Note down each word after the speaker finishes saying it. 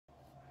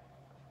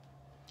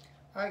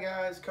Hi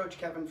guys, Coach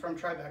Kevin from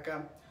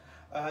Tribeca.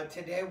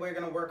 Today we're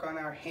going to work on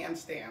our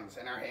handstands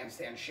and our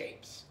handstand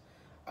shapes.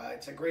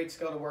 It's a great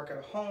skill to work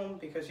at home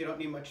because you don't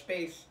need much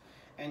space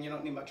and you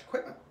don't need much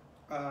equipment.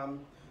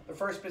 The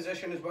first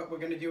position is what we're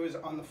going to do is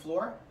on the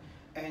floor,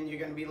 and you're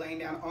going to be laying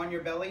down on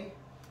your belly,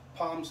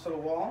 palms to the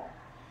wall.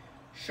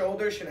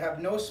 Shoulders should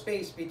have no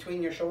space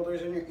between your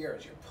shoulders and your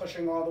ears. You're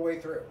pushing all the way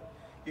through.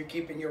 You're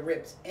keeping your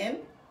ribs in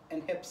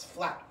and hips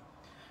flat.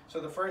 So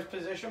the first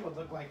position would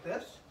look like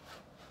this.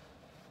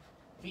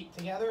 Feet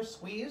together,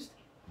 squeezed,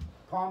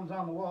 palms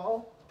on the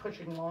wall,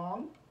 pushing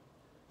long,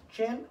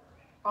 chin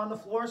on the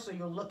floor so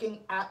you're looking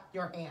at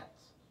your hands.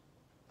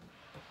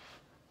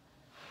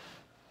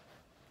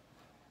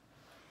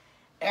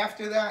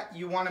 After that,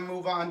 you want to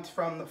move on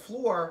from the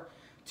floor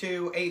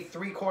to a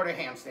 3/4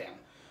 handstand.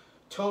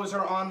 Toes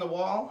are on the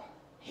wall,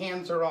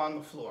 hands are on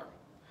the floor.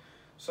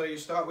 So you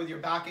start with your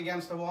back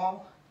against the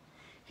wall,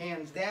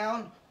 hands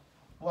down,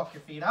 walk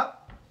your feet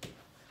up.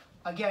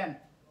 Again,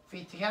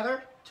 feet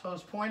together,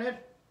 toes pointed,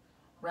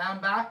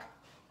 round back,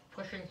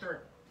 pushing through.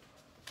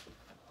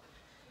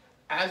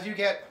 As you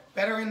get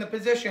better in the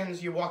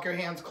positions, you walk your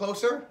hands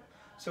closer.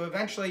 So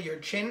eventually your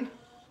chin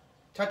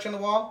touching the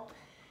wall,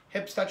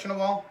 hips touching the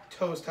wall,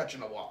 toes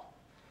touching the wall.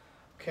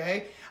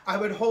 Okay? I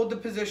would hold the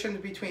positions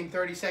between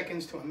 30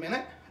 seconds to a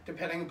minute,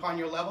 depending upon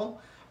your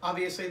level.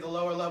 Obviously, the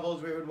lower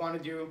levels, we would want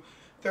to do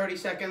 30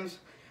 seconds.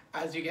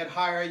 As you get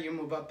higher, you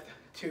move up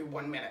to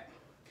 1 minute.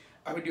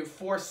 I would do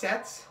 4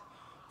 sets.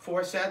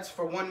 4 sets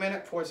for 1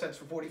 minute, 4 sets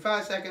for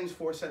 45 seconds,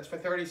 4 sets for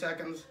 30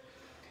 seconds.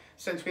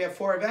 Since we have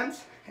 4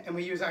 events and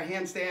we use our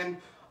handstand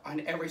on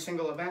every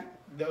single event,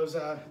 those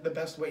are the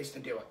best ways to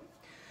do it.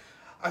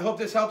 I hope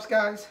this helps,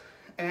 guys,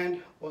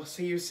 and we'll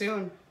see you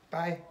soon.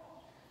 Bye.